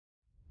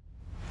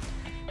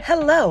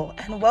Hello,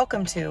 and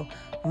welcome to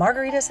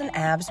Margaritas and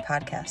Abs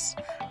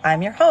podcast.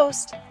 I'm your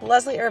host,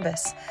 Leslie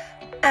Urbis.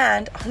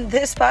 And on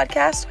this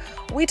podcast,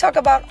 we talk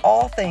about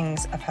all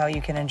things of how you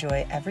can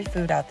enjoy every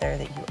food out there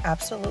that you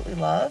absolutely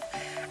love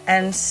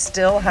and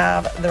still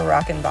have the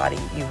rockin' body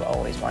you've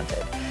always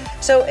wanted.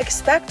 So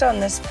expect on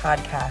this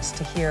podcast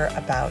to hear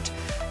about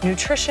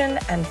nutrition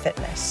and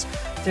fitness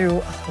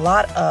through a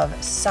lot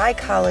of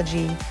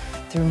psychology,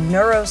 through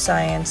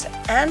neuroscience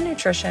and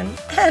nutrition,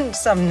 and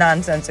some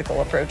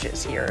nonsensical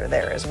approaches here or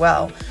there as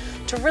well,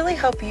 to really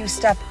help you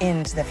step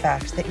into the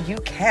fact that you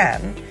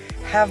can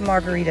have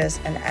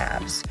margaritas and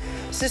abs.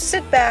 So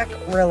sit back,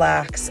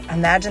 relax,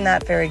 imagine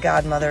that fairy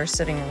godmother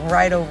sitting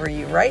right over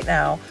you right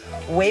now,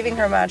 waving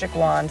her magic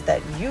wand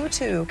that you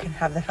too can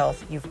have the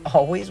health you've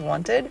always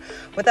wanted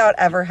without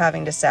ever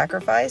having to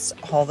sacrifice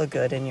all the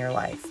good in your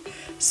life.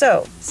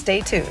 So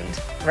stay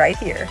tuned right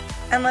here,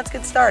 and let's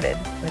get started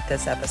with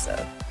this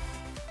episode.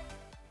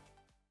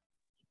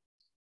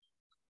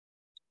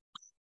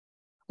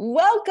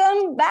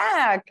 Welcome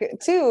back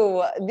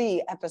to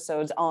the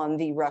episodes on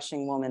the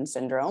rushing woman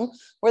syndrome,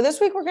 where this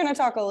week we're going to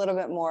talk a little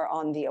bit more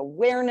on the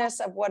awareness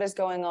of what is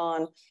going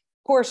on,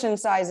 portion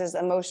sizes,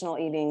 emotional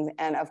eating,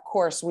 and of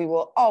course, we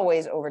will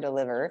always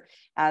over-deliver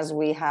as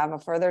we have a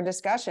further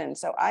discussion.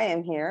 So I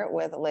am here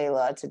with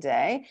Laila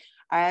today,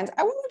 and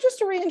I want you just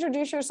to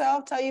reintroduce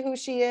yourself, tell you who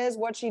she is,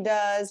 what she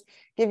does,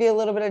 give you a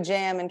little bit of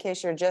jam in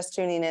case you're just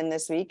tuning in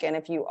this week. And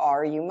if you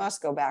are, you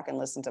must go back and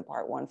listen to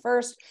part 1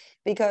 first,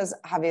 because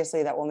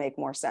obviously that will make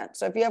more sense.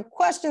 So if you have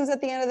questions at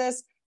the end of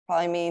this,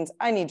 probably means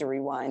I need to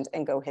rewind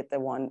and go hit the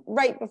one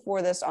right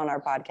before this on our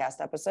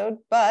podcast episode.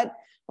 But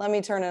let me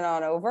turn it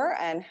on over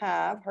and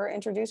have her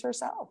introduce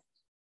herself.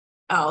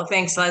 Oh,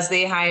 thanks,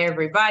 Leslie. Hi,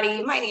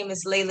 everybody. My name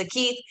is Laila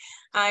Keith.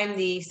 I'm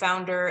the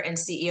founder and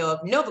CEO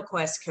of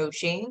NovaQuest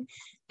Coaching.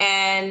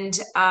 And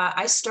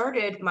I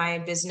started my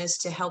business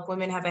to help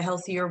women have a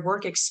healthier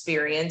work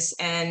experience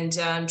and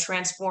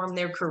transform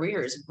their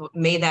careers.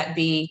 May that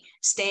be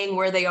staying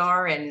where they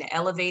are and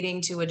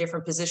elevating to a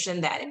different position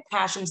that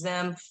impassions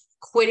them,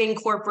 quitting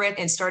corporate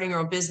and starting your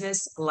own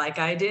business like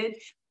I did,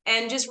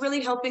 and just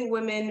really helping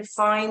women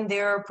find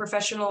their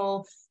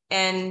professional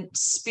and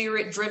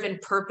spirit-driven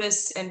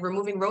purpose and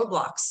removing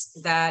roadblocks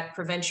that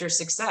prevent your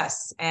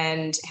success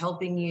and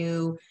helping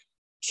you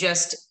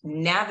just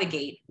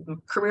navigate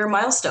career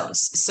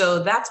milestones.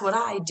 So that's what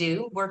I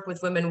do, work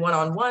with women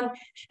one-on-one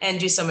and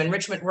do some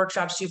enrichment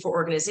workshops too for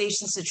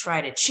organizations to try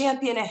to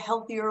champion a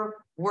healthier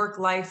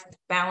work-life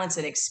balance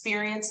and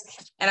experience.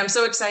 And I'm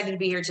so excited to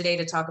be here today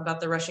to talk about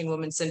the rushing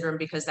woman syndrome,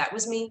 because that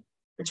was me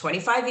for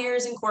 25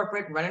 years in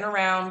corporate, running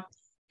around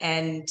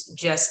and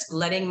just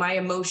letting my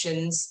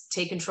emotions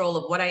take control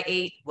of what I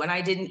ate, when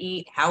I didn't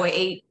eat, how I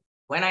ate,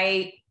 when I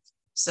ate.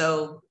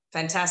 So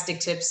fantastic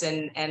tips,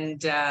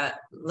 and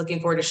looking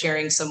forward to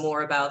sharing some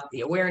more about the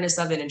awareness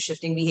of it and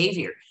shifting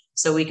behavior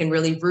so we can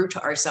really root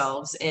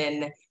ourselves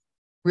in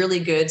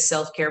really good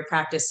self-care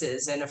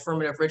practices and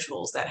affirmative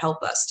rituals that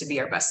help us to be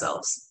our best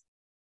selves.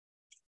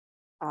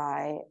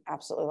 I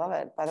absolutely love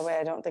it. By the way,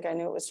 I don't think I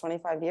knew it was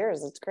 25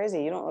 years. It's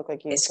crazy. You don't look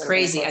like you. It's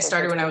crazy. I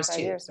started when I was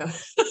 2.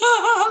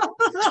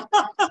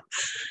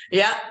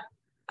 Yeah.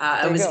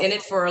 I was in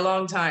it for a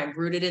long time,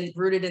 rooted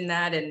in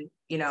that, and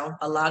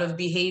a lot of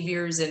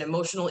behaviors and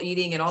emotional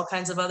eating and all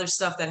kinds of other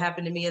stuff that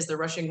happened to me as the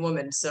rushing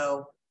woman.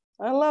 So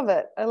I love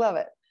it. I love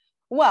it.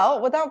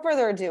 Well, without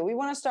further ado, we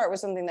want to start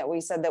with something that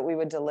we said that we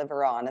would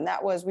deliver on. And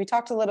that was, we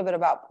talked a little bit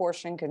about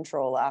portion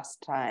control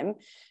last time.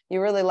 You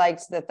really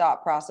liked the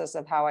thought process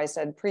of how I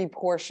said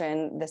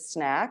pre-portion the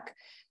snack,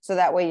 so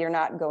that way you're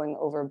not going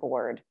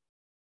overboard.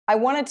 I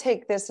want to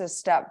take this a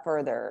step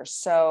further.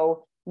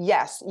 So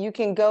yes, you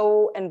can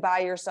go and buy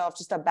yourself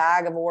just a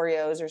bag of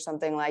Oreos or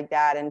something like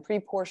that and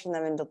pre-portion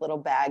them into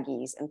little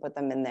baggies and put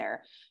them in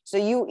there. So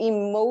you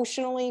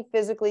emotionally,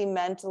 physically,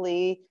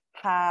 mentally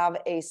have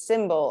a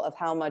symbol of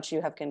how much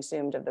you have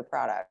consumed of the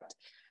product.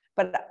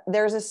 But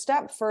there's a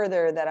step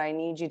further that I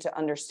need you to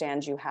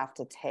understand you have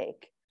to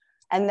take.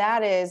 And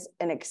that is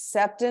an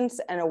acceptance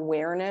and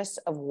awareness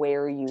of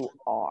where you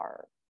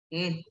are.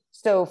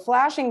 So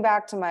flashing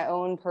back to my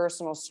own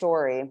personal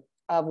story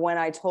of when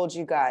I told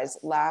you guys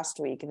last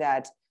week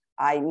that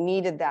I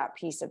needed that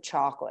piece of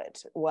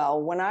chocolate. Well,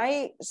 when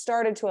I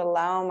started to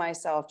allow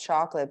myself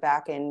chocolate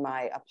back in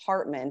my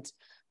apartment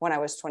when I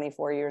was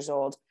 24 years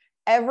old,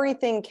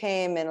 everything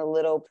came in a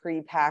little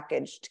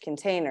pre-packaged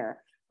container.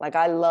 Like,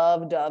 I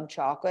love Dove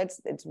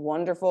chocolates. It's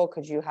wonderful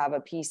because you have a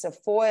piece of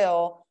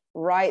foil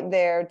right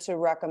there to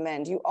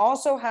recommend. You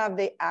also have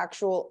the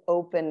actual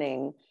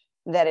opening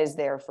that is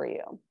there for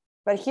you.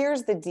 But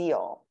here's the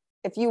deal.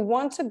 If you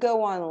want to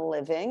go on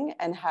living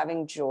and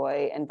having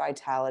joy and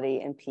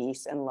vitality and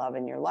peace and love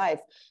in your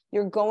life,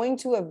 you're going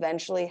to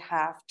eventually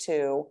have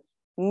to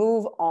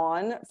move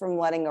on from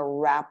letting a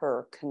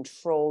wrapper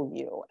control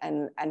you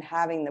and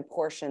having the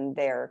portion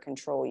there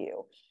control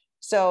you.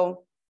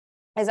 So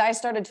as I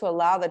started to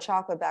allow the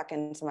chocolate back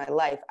into my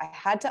life, I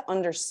had to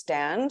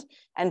understand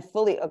and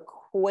fully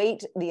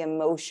equate the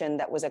emotion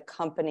that was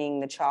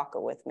accompanying the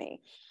chocolate with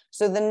me.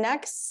 So the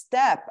next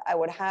step I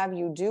would have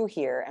you do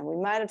here, and we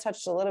might have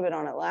touched a little bit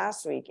on it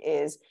last week,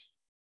 is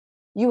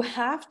you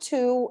have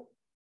to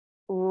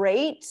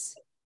rate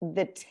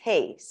the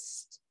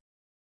taste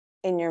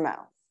in your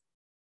mouth.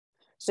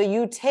 So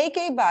you take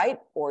a bite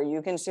or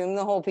you consume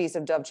the whole piece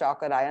of Dove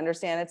chocolate. I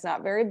understand it's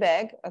not very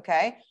big,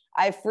 okay?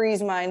 I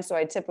freeze mine, so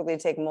I typically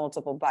take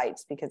multiple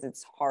bites because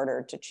it's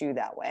harder to chew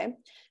that way,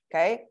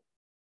 okay?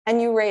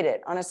 And you rate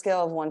it on a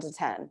scale of 1 to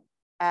 10.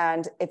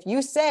 And if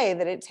you say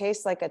that it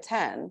tastes like a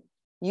 10,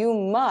 you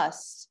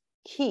must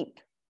keep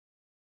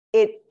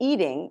it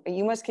eating,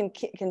 you must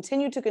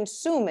continue to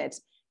consume it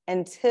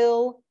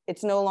until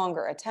it's no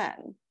longer a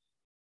 10.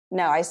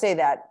 Now, I say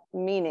that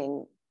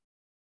meaning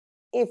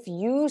if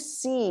you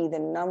see the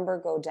number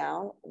go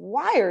down,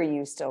 why are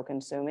you still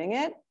consuming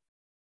it?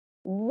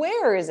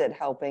 Where is it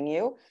helping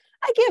you?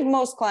 I give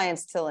most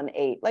clients till an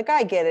 8. Like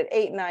I get it,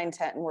 8, 9,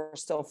 10, we're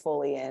still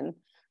fully in.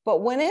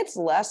 But when it's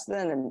less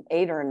than an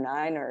 8 or a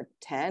 9 or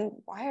 10,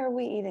 why are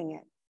we eating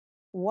it?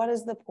 What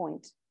is the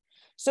point?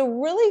 So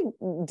really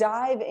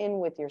dive in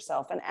with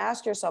yourself and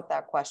ask yourself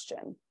that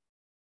question.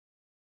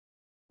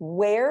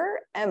 Where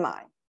am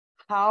I?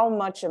 How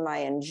much am I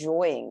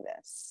enjoying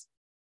this?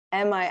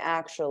 Am I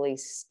actually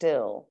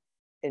still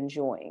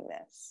enjoying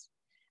this?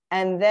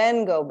 And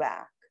then go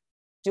back.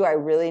 Do I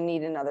really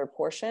need another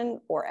portion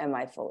or am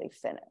I fully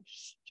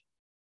finished?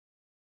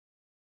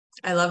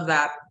 I love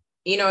that.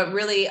 You know, it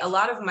really, a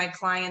lot of my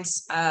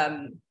clients,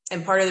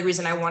 and part of the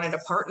reason I wanted to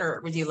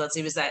partner with you,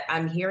 Leslie, was that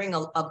I'm hearing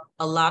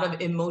a lot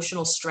of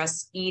emotional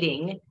stress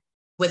eating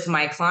with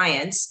my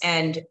clients.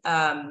 And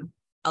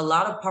a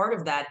lot of part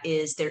of that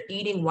is they're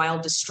eating while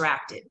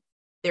distracted.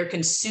 They're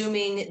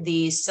consuming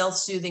these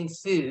self-soothing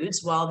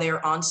foods while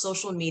they're on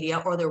social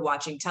media or they're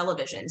watching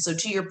television. So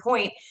to your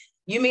point,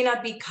 you may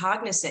not be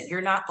cognizant.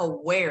 You're not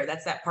aware.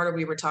 That's that part of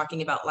we were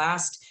talking about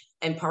last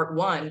in part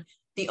 1,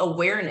 the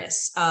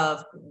awareness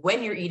of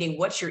when you're eating,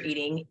 what you're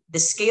eating. The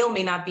scale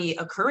may not be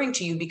occurring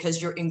to you because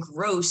you're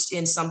engrossed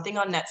in something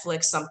on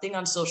Netflix, something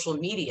on social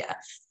media.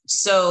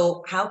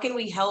 So how can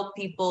we help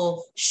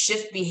people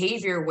shift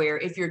behavior where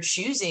if you're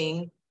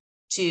choosing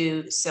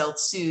to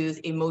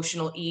self-soothe,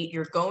 emotional eat,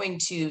 you're going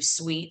to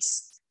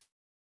sweets,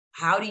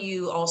 how do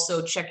you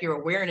also check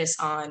your awareness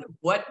on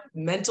what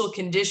mental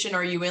condition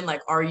are you in?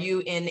 Like, are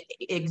you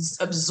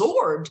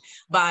absorbed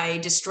by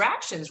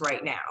distractions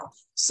right now?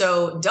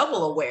 So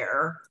double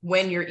aware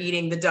when you're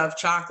eating the Dove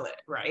chocolate,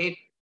 right?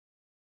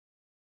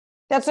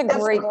 That's a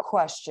great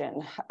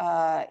question.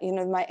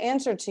 My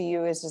answer to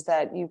you is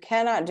that you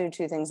cannot do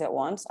 2 things at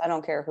once. I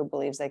don't care who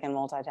believes they can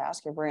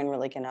multitask. Your brain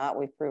really cannot.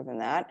 We've proven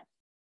that.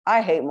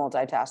 I hate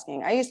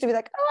multitasking. I used to be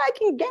like, oh,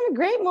 I'm a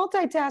great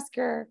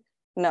multitasker.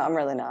 No, I'm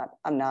really not.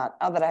 I'm not.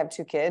 Now that I have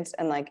 2 kids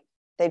and like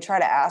they try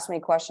to ask me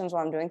questions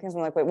while I'm doing things,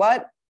 I'm like, wait,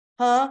 what?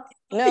 Huh?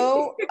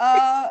 No.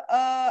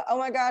 Oh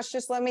my gosh,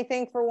 just let me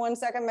think for 1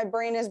 second. My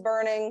brain is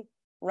burning,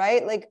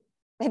 right? Like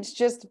it's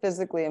just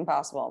physically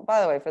impossible.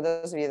 By the way, for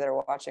those of you that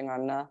are watching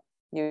on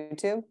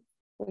YouTube,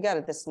 we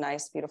got this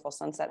nice, beautiful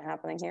sunset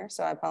happening here.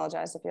 So I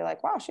apologize if you're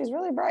like, wow, she's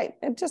really bright.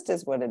 It just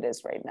is what it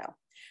is right now.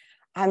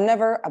 I'm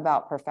never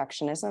about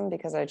perfectionism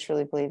because I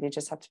truly believe you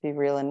just have to be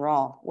real and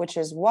raw, which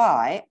is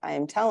why I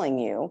am telling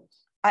you,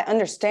 I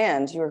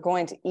understand you're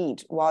going to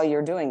eat while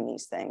you're doing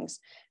these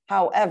things.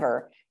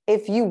 However,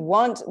 if you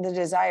want the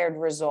desired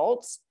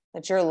results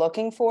that you're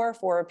looking for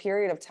a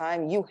period of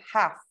time, you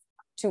have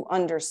to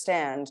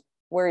understand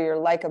where your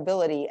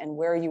likability and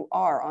where you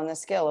are on the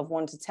scale of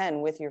 1 to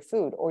 10 with your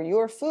food, or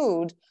your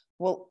food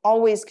will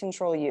always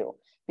control you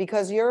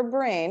because your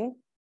brain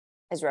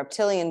is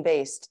reptilian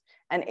based.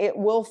 And it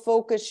will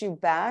focus you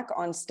back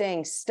on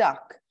staying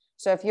stuck.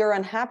 So if you're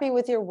unhappy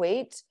with your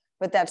weight,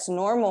 but that's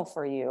normal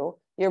for you,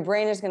 your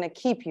brain is going to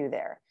keep you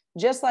there.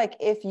 Just like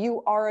if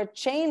you are a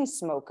chain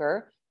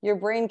smoker, your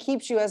brain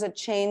keeps you as a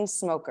chain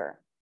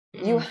smoker.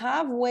 You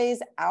have ways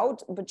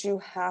out, but you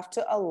have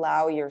to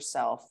allow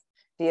yourself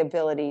the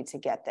ability to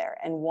get there.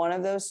 And one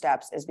of those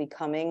steps is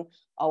becoming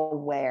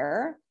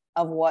aware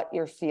of what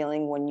you're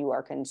feeling when you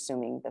are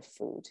consuming the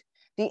food.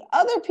 The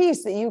other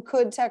piece that you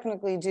could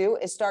technically do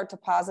is start to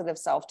positive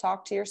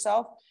self-talk to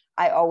yourself.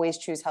 I always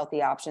choose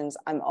healthy options.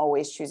 I'm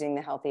always choosing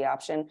the healthy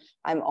option.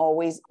 I'm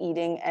always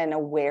eating and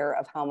aware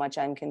of how much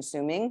I'm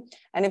consuming.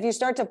 And if you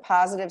start to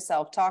positive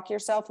self-talk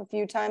yourself a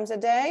few times a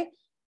day,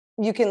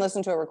 you can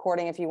listen to a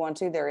recording if you want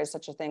to. There is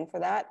such a thing for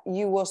that.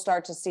 You will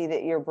start to see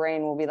that your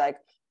brain will be like,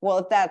 well,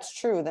 if that's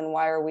true, then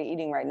why are we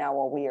eating right now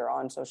while we are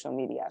on social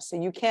media?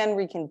 So you can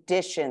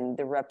recondition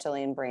the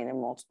reptilian brain in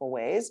multiple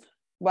ways.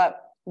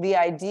 But the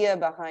idea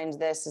behind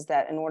this is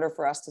that in order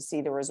for us to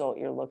see the result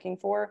you're looking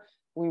for,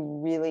 we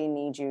really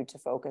need you to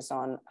focus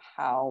on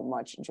how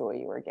much joy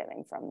you are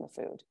getting from the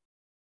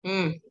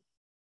food.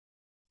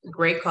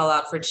 Great call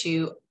out for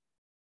 2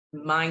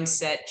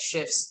 mindset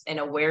shifts and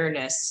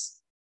awareness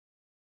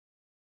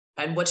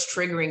and what's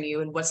triggering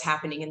you and what's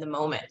happening in the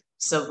moment.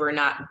 So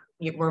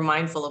we're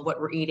mindful of what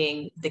we're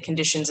eating, the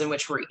conditions in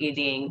which we're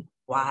eating,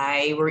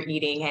 why we're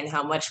eating, and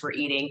how much we're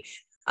eating.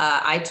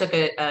 I took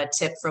a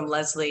tip from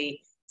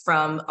Leslie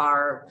from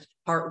our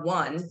part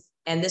 1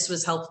 and this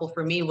was helpful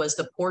for me, was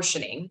the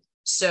portioning.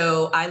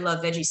 So I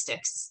love veggie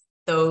sticks.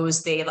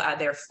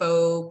 They're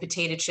faux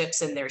potato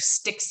chips and they're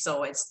sticks,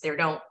 so they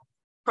don't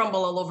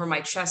crumble all over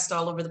my chest,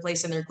 all over the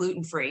place, and they're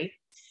gluten-free.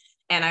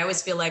 And I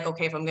always feel like,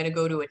 okay, if I'm going to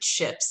go to a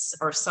chips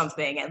or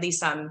something, at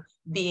least I'm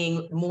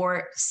being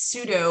more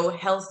pseudo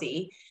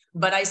healthy,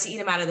 but I used to eat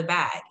them out of the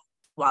bag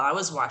while I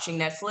was watching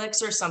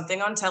Netflix or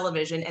something on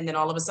television. And then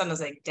all of a sudden I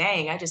was like,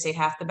 dang, I just ate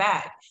half the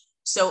bag.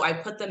 So I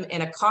put them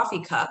in a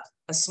coffee cup,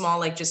 a small,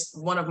 like just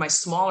one of my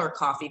smaller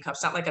coffee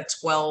cups, not like a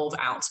 12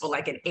 ounce, but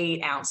like an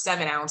 8 ounce,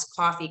 7 ounce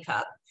coffee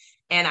cup.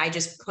 And I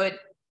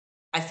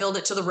filled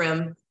it to the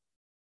rim,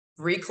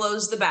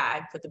 reclosed the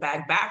bag, put the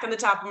bag back on the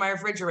top of my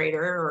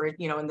refrigerator or,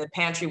 in the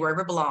pantry,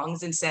 wherever it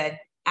belongs, and said,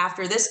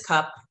 after this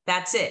cup,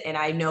 that's it. And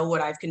I know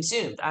what I've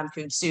consumed. I've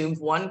consumed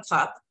 1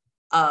 cup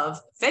of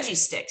veggie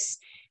sticks.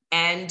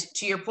 And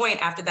to your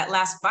point, after that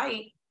last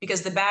bite,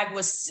 because the bag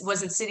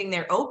wasn't sitting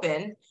there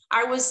open,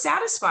 I was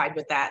satisfied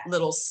with that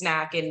little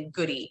snack and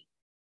goodie.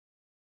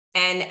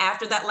 And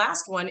after that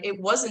last one, it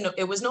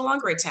was no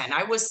longer a 10.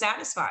 I was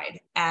satisfied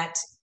at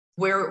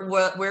where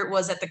it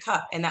was at the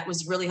cup. And that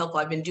was really helpful.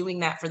 I've been doing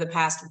that for the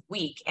past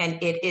week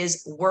and it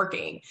is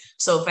working.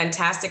 So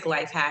fantastic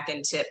life hack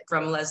and tip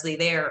from Leslie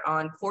there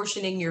on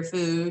portioning your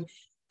food.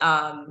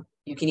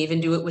 You can even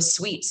do it with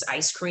sweets,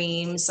 ice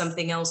cream,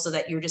 something else, so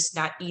that you're just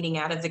not eating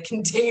out of the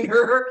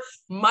container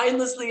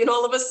mindlessly. And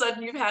all of a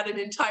sudden you've had an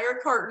entire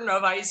carton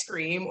of ice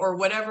cream or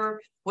whatever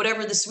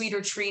the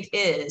sweeter treat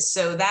is.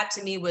 So that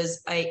to me was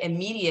an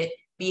immediate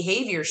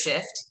behavior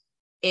shift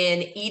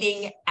in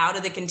eating out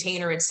of the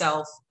container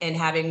itself and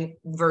having,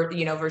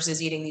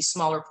 versus eating these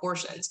smaller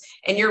portions.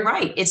 And you're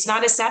right. It's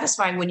not as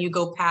satisfying when you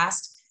go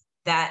past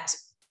that,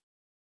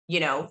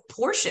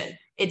 portion.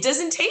 It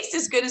doesn't taste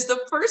as good as the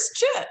first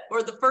chip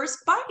or the first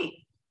bite.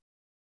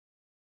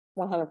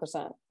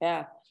 100%.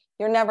 Yeah.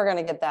 You're never going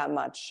to get that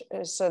much.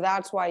 So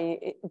that's why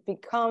it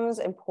becomes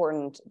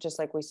important, just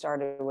like we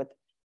started with,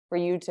 for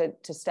you to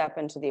step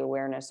into the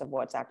awareness of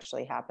what's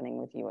actually happening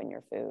with you and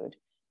your food.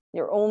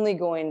 You're only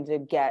going to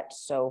get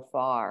so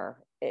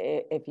far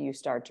if you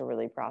start to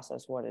really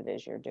process what it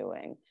is you're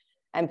doing.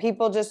 And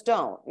people just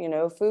don't,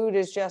 food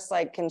is just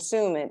like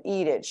consume it,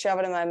 eat it, shove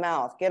it in my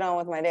mouth, get on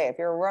with my day. If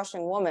you're a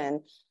Russian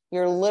woman,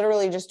 you're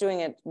literally just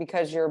doing it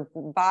because your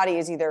body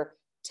is either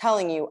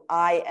telling you,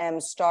 I am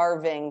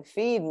starving,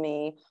 feed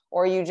me,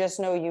 or you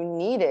just know you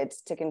need it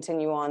to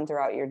continue on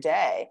throughout your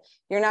day.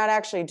 You're not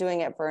actually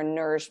doing it for a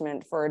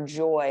nourishment, for a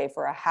joy,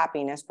 for a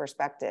happiness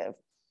perspective.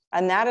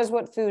 And that is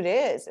what food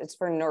is. It's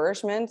for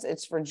nourishment,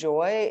 it's for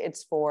joy,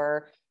 it's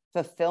for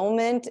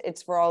fulfillment,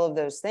 it's for all of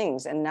those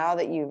things. And now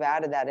that you've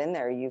added that in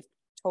there, you've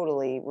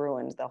totally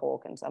ruined the whole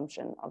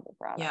consumption of the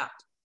product. Yeah.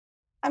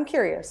 I'm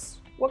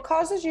curious, what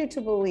causes you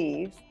to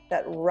believe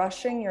that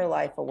rushing your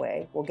life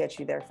away will get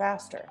you there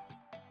faster?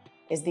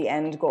 Is the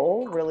end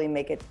goal really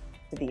make it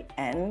to the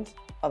end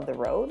of the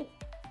road?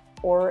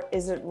 Or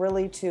is it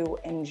really to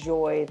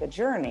enjoy the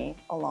journey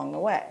along the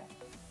way?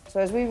 So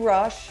as we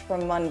rush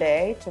from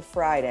Monday to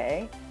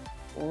Friday,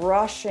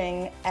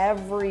 rushing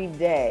every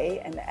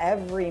day and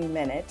every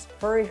minute,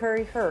 hurry,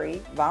 hurry,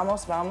 hurry,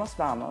 vamos, vamos,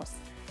 vamos.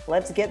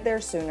 Let's get there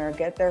sooner,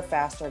 get there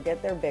faster,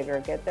 get there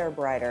bigger, get there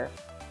brighter,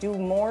 do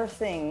more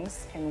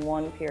things in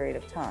one period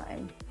of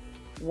time.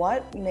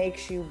 What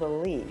makes you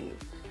believe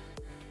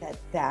that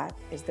that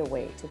is the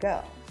way to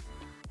go?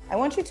 I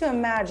want you to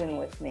imagine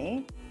with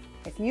me,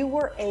 if you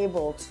were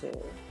able to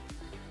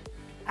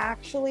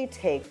actually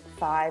take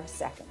 5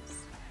 seconds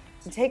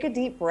to take a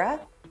deep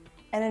breath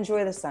and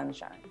enjoy the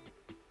sunshine.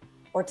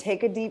 Or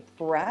take a deep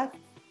breath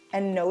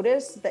and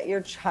notice that your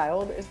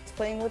child is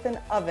playing with an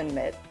oven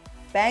mitt,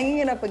 banging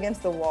it up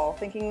against the wall,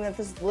 thinking that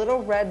this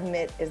little red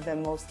mitt is the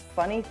most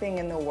funny thing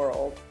in the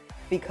world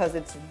because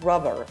it's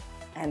rubber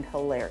and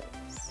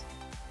hilarious.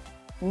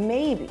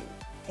 Maybe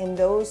in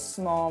those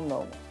small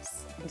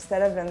moments,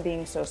 instead of them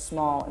being so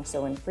small and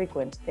so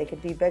infrequent, they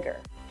could be bigger.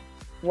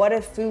 What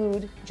if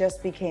food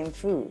just became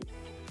food?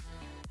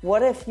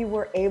 What if you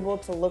were able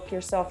to look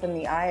yourself in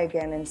the eye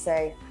again and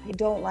say, I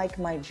don't like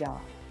my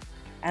job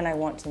and I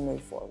want to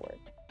move forward?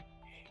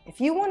 If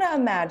you want to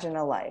imagine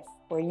a life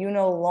where you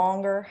no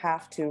longer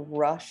have to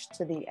rush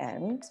to the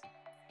end,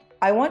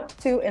 I want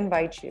to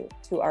invite you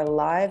to our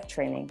live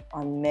training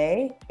on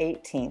May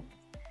 18th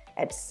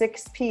at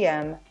 6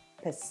 p.m.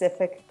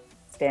 Pacific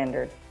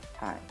Standard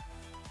Time.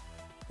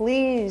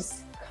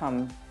 Please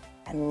come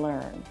and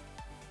learn,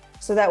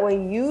 so that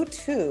way you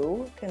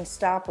too can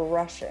stop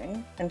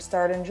rushing and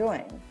start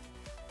enjoying.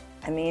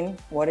 I mean,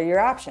 what are your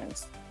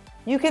options?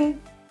 You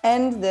can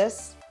end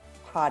this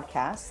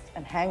podcast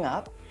and hang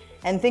up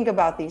and think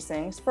about these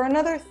things for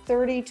another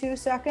 32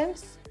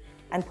 seconds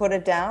and put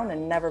it down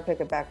and never pick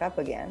it back up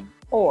again.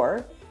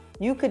 Or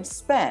you could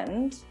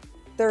spend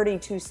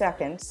 32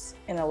 seconds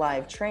in a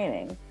live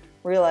training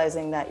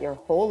realizing that your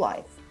whole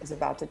life is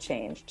about to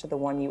change to the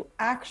one you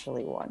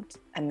actually want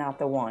and not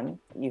the one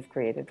that you've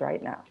created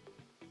right now.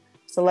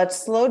 So let's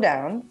slow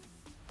down,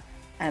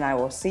 and I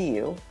will see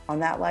you on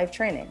that live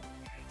training.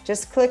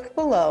 Just click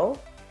below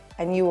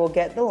and you will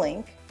get the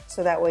link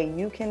so that way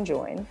you can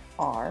join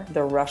are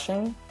the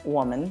Rushing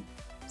Woman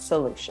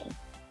Solution,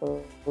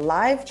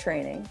 live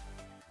training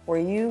where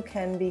you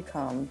can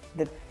become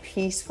the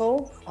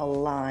peaceful,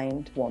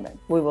 aligned woman.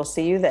 We will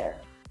see you there.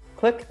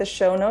 Click the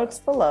show notes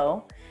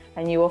below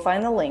and you will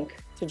find the link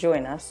to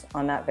join us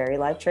on that very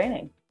live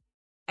training.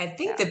 I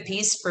think the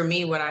piece for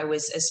me when I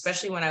was,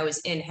 especially when I was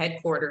in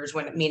headquarters,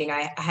 meaning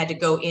I had to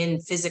go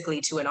in physically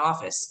to an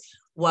office,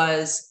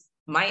 was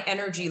my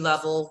energy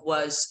level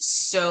was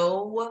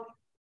so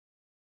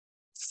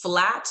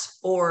flat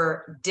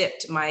or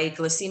dipped, my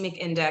glycemic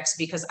index,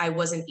 because I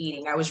wasn't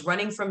eating. I was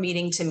running from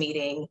meeting to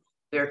meeting.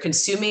 We were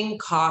consuming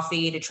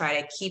coffee to try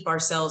to keep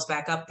ourselves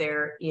back up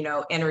there,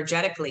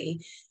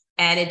 energetically.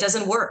 And it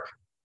doesn't work.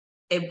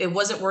 It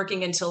wasn't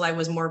working until I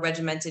was more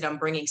regimented on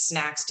bringing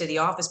snacks to the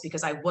office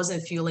because I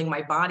wasn't fueling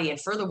my body. And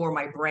furthermore,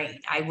 my brain.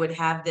 I would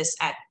have this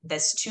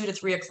 2 to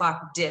 3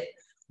 o'clock dip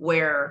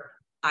where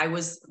I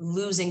was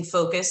losing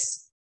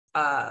focus,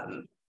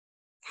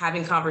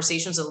 having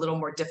conversations a little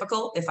more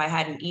difficult if I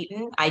hadn't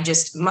eaten.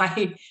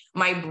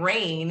 My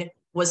brain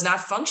was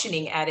not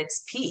functioning at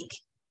its peak.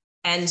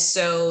 And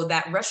so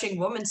that rushing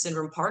woman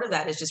syndrome, part of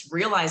that is just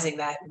realizing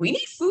that we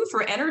need food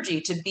for energy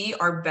to be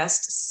our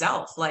best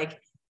self.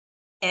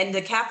 And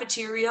the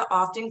cafeteria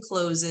often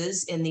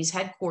closes in these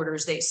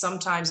headquarters. They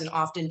sometimes and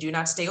often do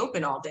not stay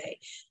open all day.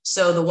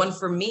 So the one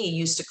for me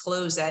used to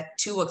close at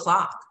 2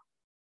 o'clock.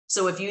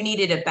 So if you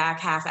needed a back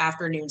half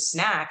afternoon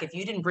snack, if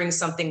you didn't bring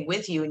something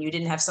with you and you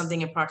didn't have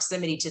something in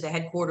proximity to the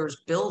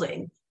headquarters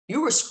building,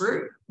 you were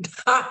screwed.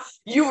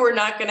 You were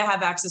not going to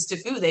have access to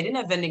food. They didn't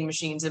have vending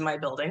machines in my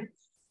building.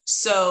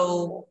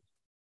 So,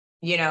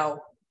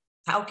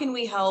 how can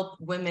we help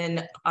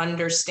women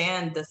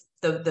understand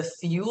the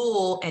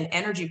fuel and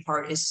energy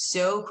part is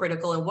so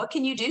critical? And what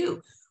can you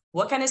do?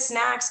 What kind of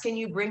snacks can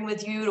you bring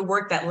with you to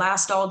work that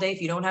last all day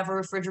if you don't have a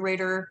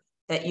refrigerator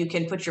that you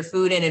can put your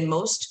food in? And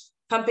most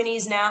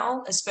companies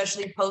now,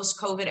 especially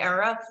post-COVID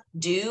era,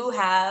 do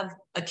have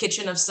a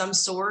kitchen of some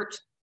sort.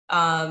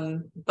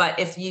 But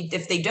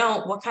if they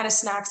don't, what kind of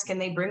snacks can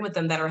they bring with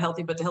them that are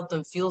healthy, but to help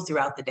them fuel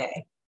throughout the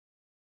day?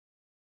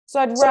 So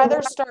I'd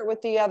rather start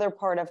with the other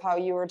part of how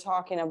you were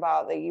talking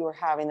about that you were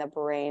having the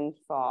brain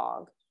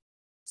fog.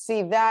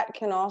 See, that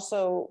can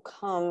also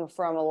come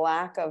from a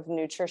lack of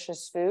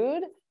nutritious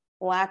food,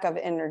 lack of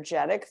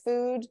energetic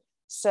food.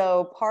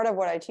 So part of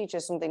what I teach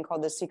is something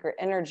called the secret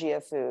energy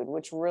of food,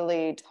 which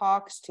really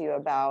talks to you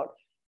about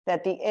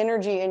that the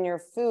energy in your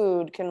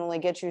food can only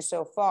get you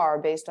so far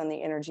based on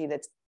the energy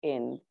that's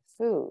in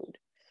food.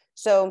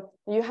 So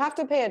you have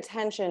to pay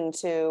attention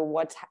to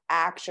what's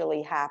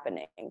actually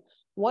happening.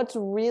 What's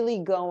really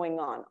going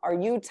on? Are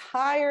you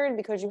tired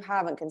because you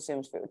haven't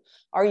consumed food?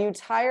 Are you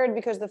tired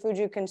because the food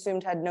you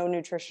consumed had no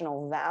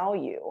nutritional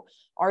value?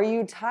 Are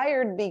you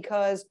tired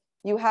because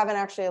you haven't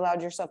actually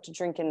allowed yourself to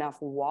drink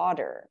enough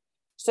water?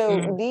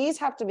 So these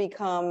have to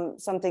become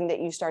something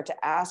that you start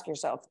to ask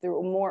yourself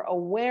through more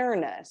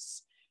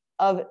awareness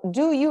of,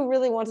 do you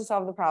really want to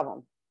solve the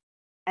problem?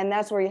 And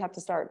that's where you have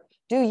to start.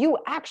 Do you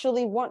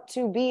actually want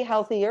to be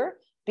healthier,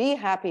 be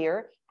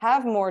happier,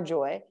 have more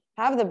joy,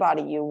 have the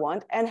body you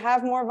want, and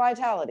have more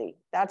vitality?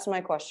 That's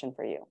my question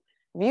for you.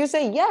 If you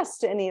say yes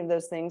to any of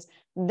those things,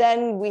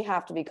 then we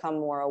have to become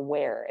more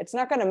aware. It's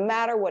not going to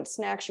matter what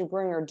snacks you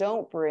bring or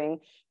don't bring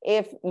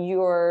if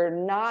you're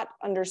not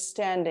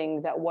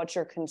understanding that what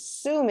you're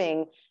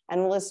consuming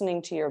and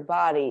listening to your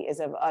body is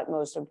of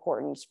utmost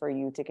importance for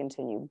you to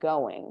continue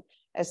going,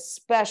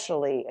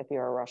 especially if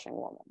you're a rushing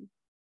woman.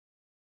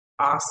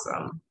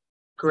 Awesome.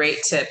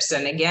 Great tips.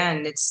 And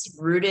again, it's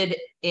rooted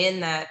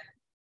in that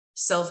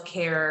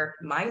self-care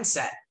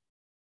mindset.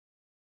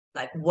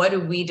 Like, what do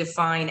we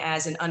define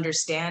as and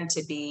understand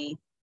to be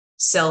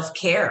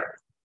self-care?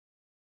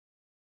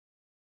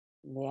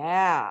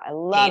 Yeah, I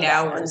love 8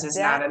 hours is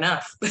not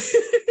enough.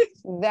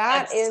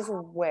 That is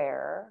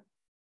where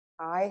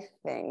I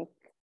think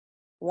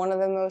one of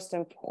the most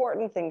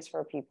important things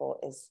for people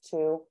is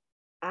to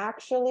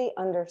actually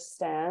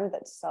understand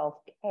that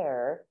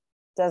self-care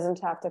doesn't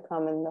have to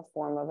come in the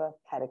form of a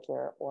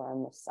pedicure or a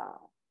massage.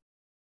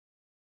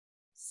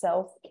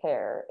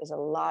 Self-care is a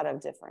lot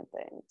of different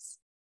things.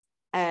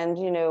 And,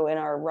 in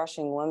our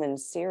Rushing Women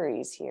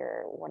series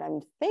here, what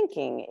I'm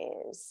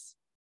thinking is,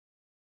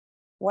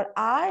 what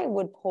I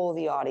would pull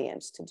the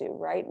audience to do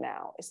right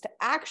now is to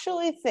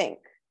actually think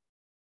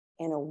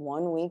in a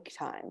 1 week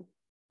time,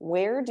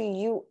 where do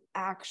you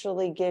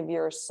actually give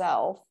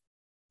yourself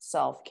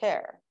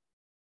self-care?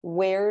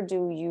 Where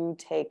do you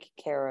take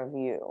care of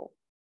you?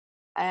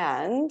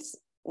 And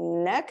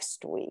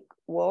next week,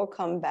 we'll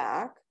come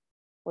back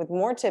with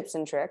more tips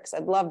and tricks.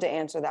 I'd love to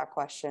answer that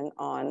question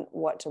on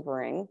what to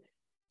bring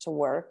to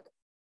work,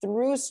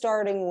 through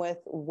starting with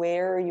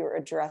where you're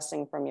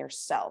addressing from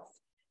yourself,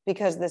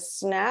 because the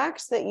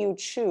snacks that you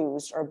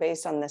choose are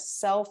based on the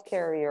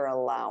self-care you're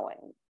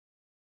allowing.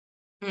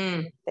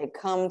 They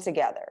come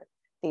together.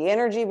 The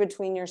energy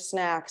between your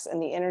snacks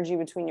and the energy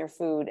between your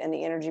food and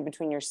the energy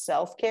between your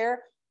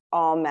self-care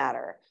all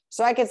matter.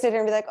 So I could sit here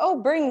and be like, oh,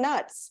 bring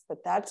nuts,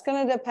 but that's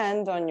going to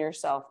depend on your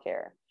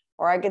self-care.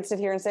 Or I could sit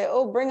here and say,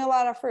 oh, bring a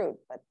lot of fruit,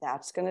 but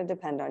that's going to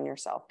depend on your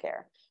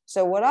self-care.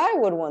 So what I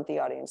would want the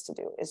audience to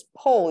do is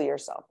poll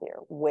yourself here.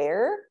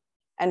 Where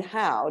and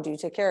how do you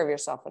take care of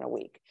yourself in a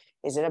week?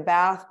 Is it a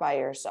bath by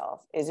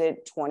yourself? Is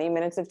it 20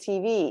 minutes of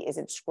TV? Is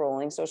it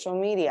scrolling social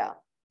media?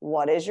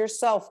 What is your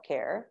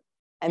self-care?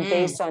 And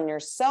based on your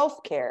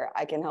self-care,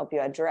 I can help you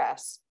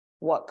address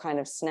what kind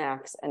of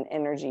snacks and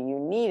energy you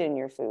need in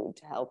your food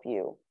to help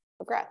you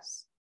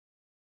progress.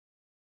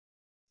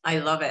 I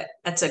love it.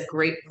 That's a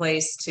great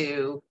place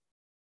to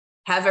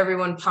have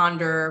everyone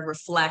ponder,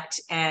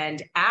 reflect,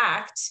 and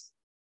act.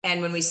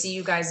 And when we see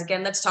you guys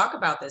again, let's talk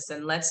about this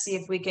and let's see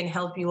if we can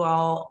help you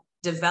all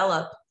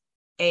develop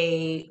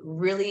a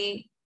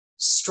really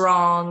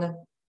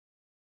strong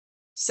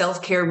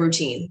self-care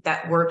routine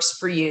that works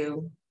for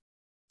you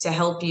to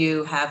help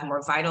you have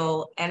more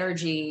vital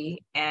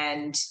energy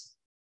and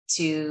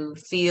to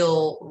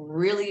feel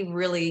really,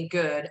 really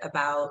good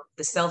about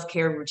the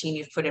self-care routine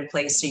you've put in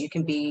place so you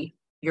can be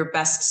your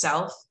best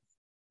self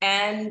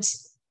and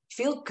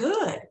feel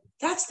good.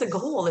 That's the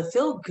goal, to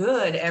feel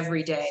good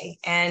every day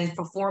and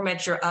perform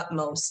at your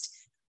utmost.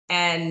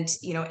 And,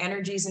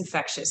 energy is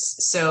infectious.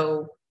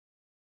 So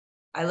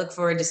I look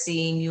forward to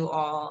seeing you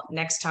all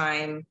next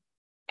time.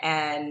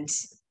 And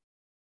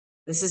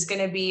this is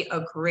going to be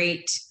a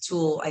great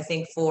tool, I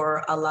think,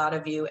 for a lot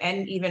of you.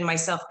 And even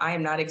myself, I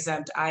am not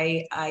exempt.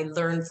 I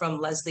learned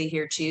from Leslie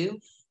here too.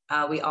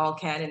 We all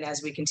can. And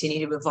as we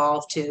continue to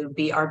evolve to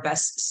be our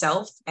best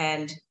self,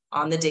 and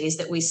on the days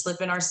that we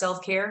slip in our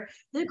self-care,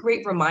 it's a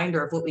great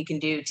reminder of what we can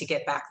do to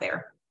get back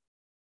there.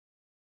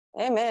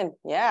 Amen.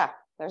 Yeah.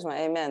 There's my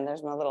amen.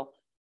 There's my little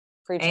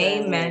preacher.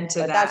 Amen to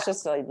but that. That's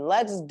just like,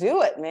 let's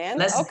do it, man.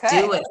 Let's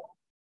okay. do it.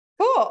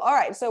 Cool. All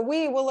right. So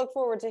we will look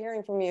forward to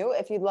hearing from you.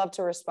 If you'd love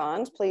to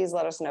respond, please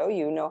let us know.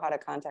 You know how to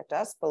contact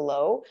us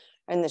below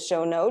in the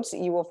show notes.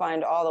 You will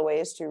find all the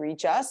ways to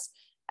reach us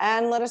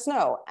and let us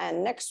know.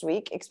 And next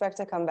week, expect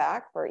to come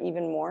back for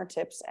even more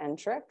tips and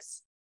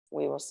tricks.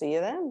 We will see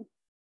you then.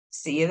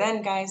 See you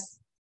then, guys.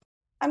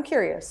 I'm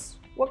curious,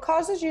 what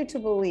causes you to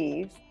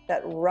believe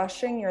that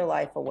rushing your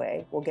life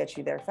away will get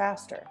you there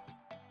faster?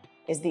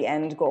 Is the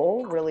end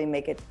goal really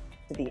make it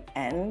to the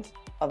end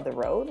of the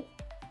road?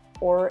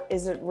 Or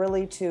is it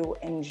really to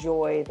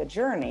enjoy the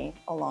journey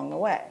along the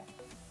way?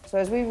 So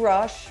as we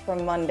rush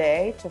from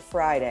Monday to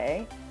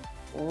Friday,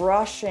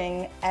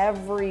 rushing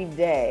every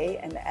day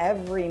and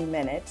every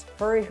minute,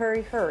 hurry,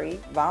 hurry,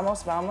 hurry,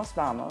 vamos, vamos,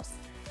 vamos.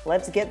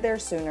 Let's get there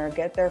sooner,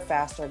 get there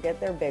faster, get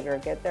there bigger,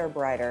 get there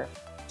brighter,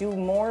 do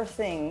more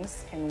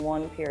things in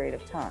one period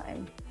of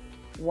time.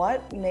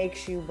 What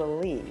makes you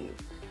believe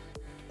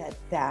that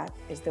that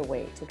is the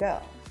way to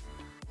go?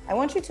 I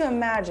want you to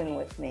imagine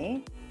with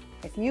me,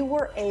 if you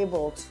were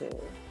able to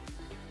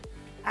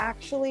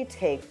actually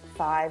take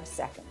 5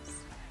 seconds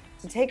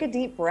to take a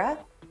deep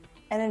breath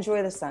and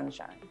enjoy the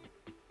sunshine,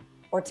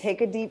 or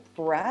take a deep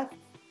breath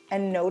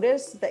and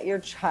notice that your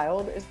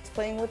child is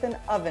playing with an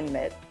oven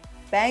mitt,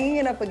 banging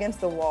it up against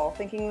the wall,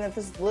 thinking that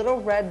this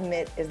little red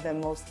mitt is the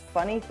most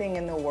funny thing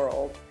in the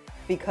world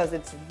because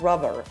it's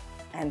rubber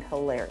and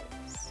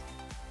hilarious.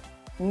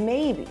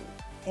 Maybe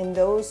in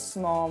those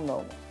small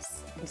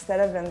moments, instead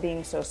of them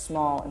being so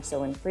small and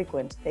so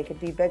infrequent, they could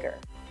be bigger.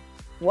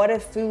 What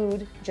if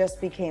food just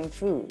became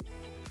food?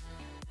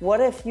 What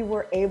if you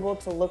were able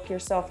to look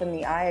yourself in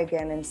the eye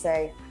again and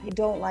say, I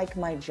don't like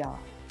my job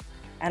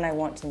and I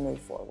want to move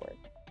forward?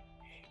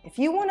 If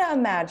you want to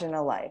imagine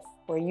a life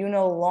where you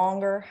no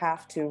longer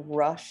have to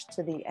rush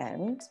to the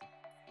end,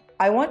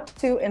 I want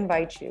to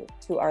invite you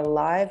to our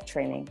live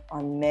training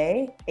on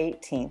May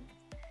 18th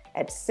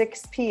at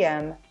 6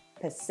 p.m.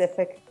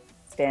 Pacific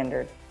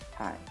Standard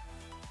Time.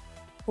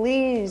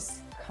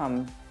 Please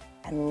come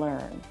and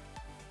learn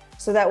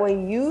so that way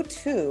you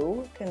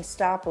too can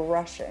stop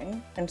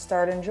rushing and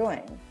start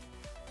enjoying.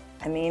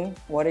 I mean,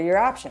 what are your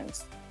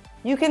options?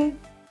 You can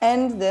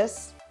end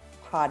this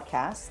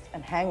podcast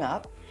and hang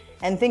up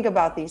and think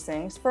about these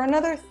things for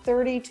another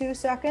 32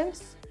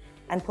 seconds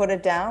and put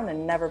it down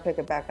and never pick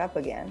it back up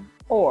again.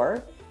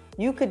 Or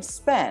you could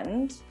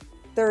spend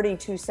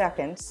 32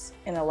 seconds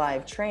in a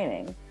live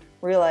training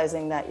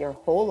realizing that your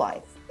whole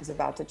life is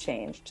about to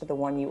change to the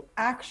one you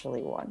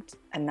actually want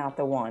and not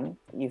the one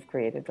that you've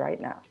created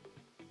right now.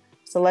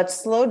 So let's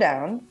slow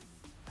down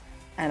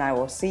and I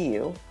will see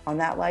you on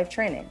that live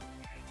training.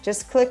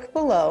 Just click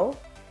below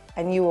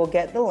and you will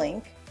get the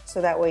link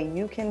so that way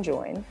you can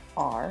join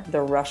our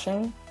The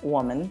Rushing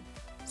Woman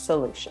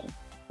Solution,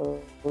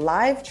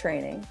 live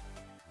training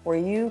where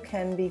you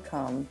can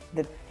become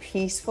the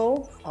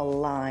peaceful,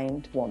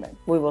 aligned woman.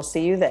 We will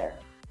see you there.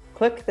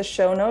 Click the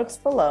show notes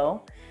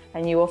below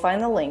and you will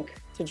find the link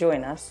to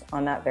join us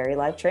on that very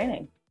live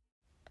training.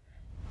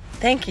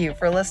 Thank you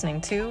for listening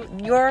to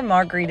Your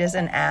Margaritas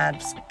and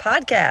Abs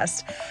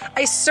podcast.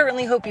 I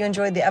certainly hope you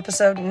enjoyed the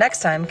episode.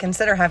 Next time,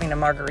 consider having a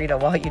margarita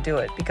while you do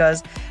it,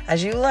 because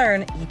as you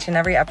learn each and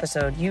every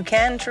episode, you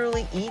can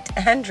truly eat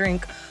and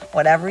drink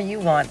whatever you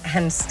want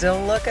and still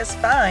look as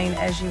fine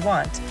as you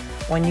want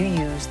when you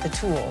use the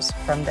tools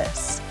from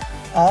this.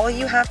 All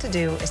you have to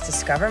do is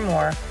discover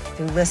more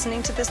through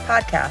listening to this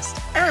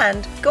podcast,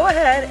 and go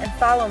ahead and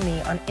follow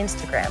me on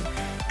Instagram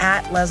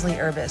at Leslie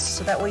Urbis,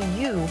 so that way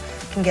you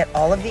can get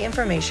all of the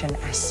information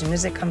as soon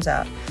as it comes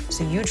out,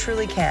 so you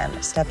truly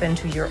can step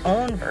into your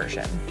own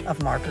version of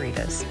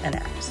margaritas and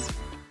apps.